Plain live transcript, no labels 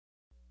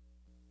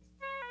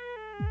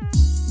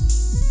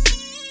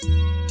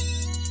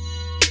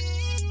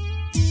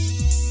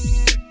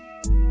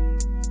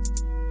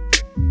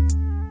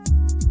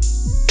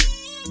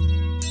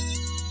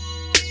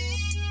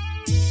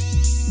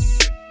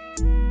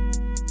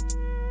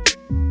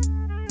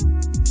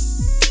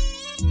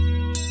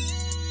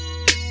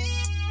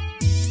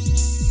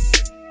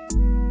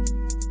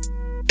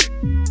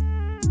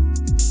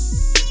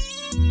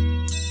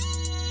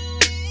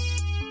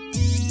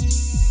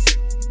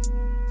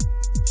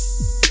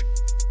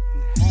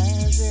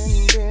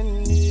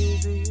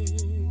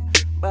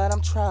But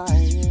I'm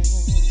trying.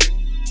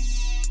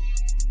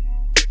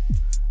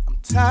 I'm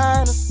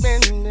tired of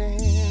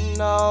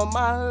spending all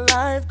my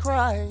life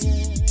crying.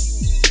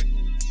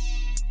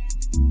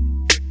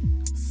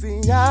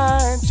 See,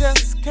 I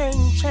just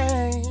can't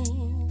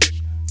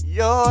change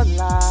your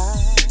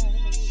life.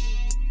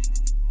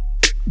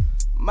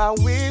 My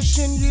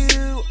wishing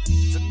you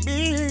to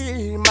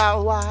be my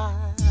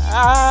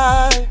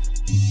wife.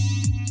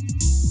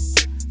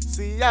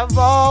 See, I've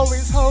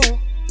always hoped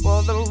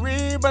for the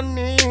ribbon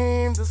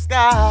in the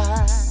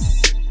sky,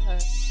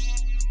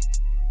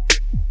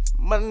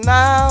 but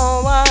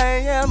now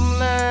I am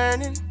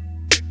learning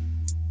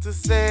to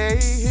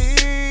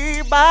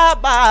say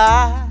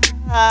bye-bye.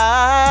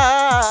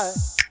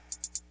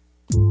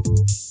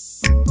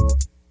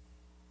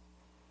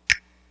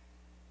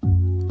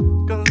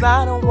 'Cause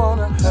I don't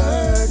wanna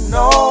hurt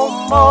no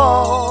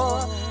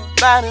more.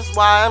 That is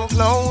why I'm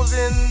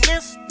closing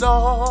this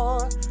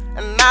door.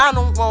 And I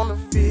don't wanna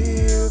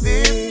feel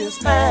this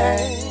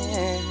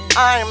pain.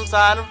 I am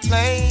tired of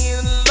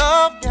playing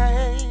love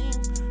games.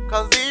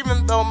 'Cause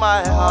even though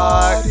my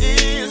heart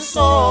is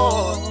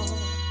sore,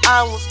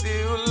 I will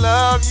still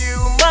love you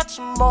much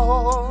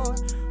more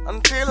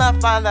until I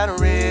find that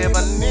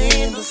ribbon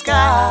in the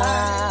sky.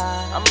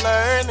 I'm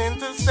learning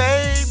to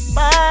say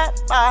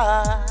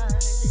bye-bye.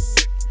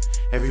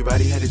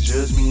 Everybody had to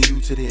judge me and you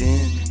to the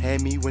end.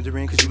 Had me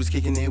wondering cause you was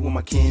kicking it with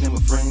my kin and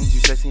my friends. You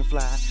sexy and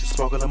fly,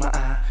 sparkle in my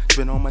eye.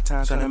 Spend all my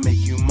time trying to make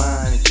you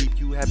mine and keep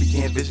you happy,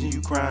 can't vision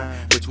you crying.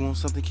 But you want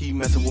something, keep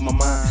messing with my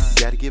mind.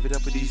 Gotta give it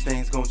up or these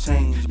things gon'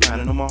 change.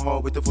 Pounding on my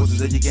heart with the forces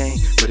of your game.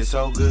 But it's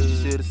all good,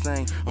 still the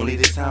same, only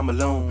this time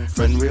alone.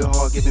 Frontin' real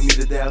hard, giving me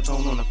the dial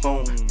tone on the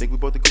phone. Think we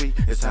both agree,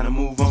 it's time to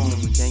move on.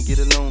 If we can't get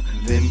along,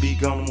 then be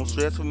gone. Won't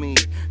stress with me,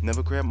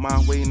 never crap my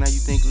way, now you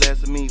think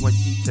less of me. Why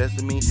you keep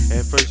testing me?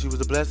 At first you was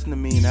a blessing to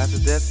me, now it's a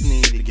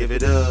destiny to give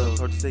it up.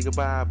 Hard to say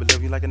goodbye, but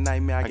love you like a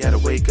nightmare. I gotta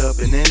wake up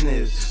and end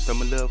this. Thought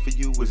my love for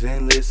you was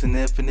endless and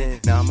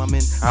infinite. Now I'm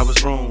in, I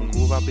was wrong.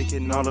 Who have I been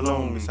getting all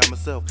alone? Beside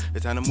myself,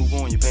 it's time to move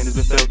on. Your pain has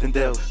been felt and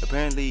dealt.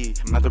 Apparently,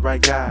 I'm not the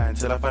right guy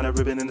until I find a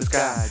ribbon in the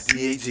sky.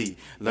 DAG,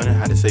 learning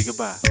how to say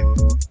goodbye.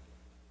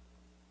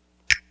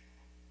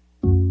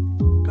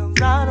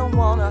 'Cause I don't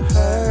wanna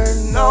hurt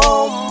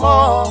no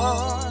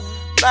more.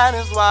 That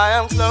is why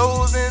I'm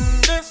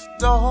closing this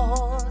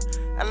door.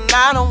 And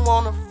I don't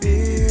wanna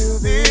feel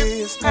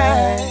this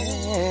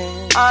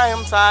pain. I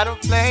am tired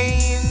of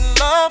playing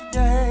love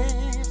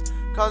games.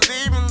 'Cause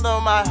even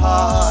though my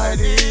heart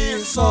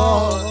is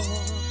sore,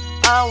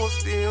 I will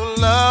still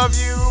love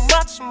you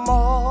much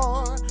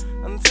more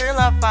until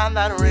I find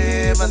that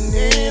ribbon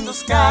in the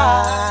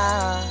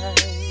sky.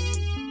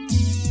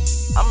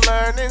 I'm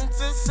learning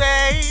to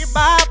say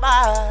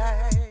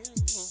bye-bye.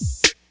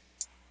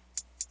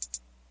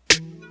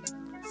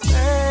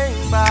 Say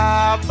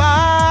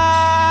bye-bye.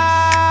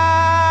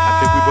 I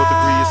think we both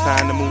agree it's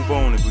time to move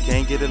on. If we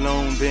can't get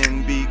along,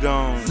 then be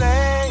gone.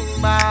 Say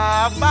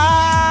bye-bye.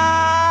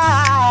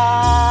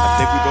 I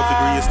think we both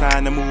agree it's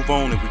time to move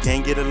on. If we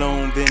can't get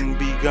along, then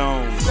be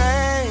gone.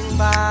 Say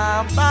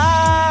bye-bye.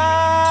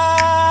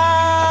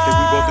 I think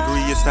we both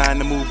agree it's time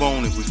to move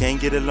on. If we can't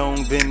get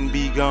along, then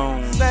be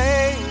gone.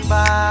 Say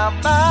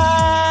bye-bye.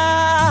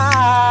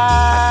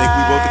 I think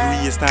we both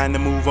agree it's time to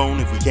move on.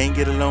 If we can't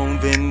get along,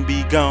 then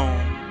be gone.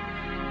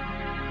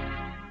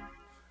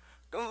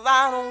 'Cause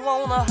I don't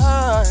wanna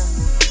hurt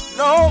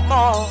no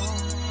more.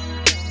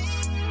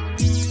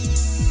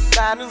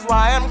 That is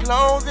why I'm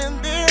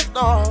closing this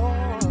door.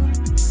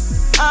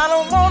 I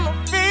don't wanna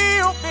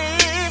feel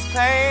this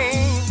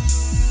pain.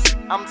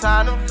 I'm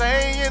tired of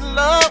playing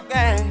love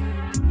games.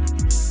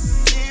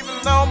 Even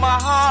though my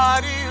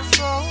heart is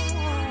sore,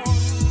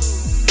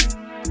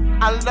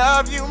 I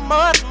love you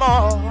much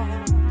more.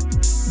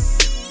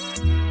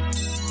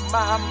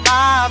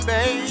 My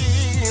baby.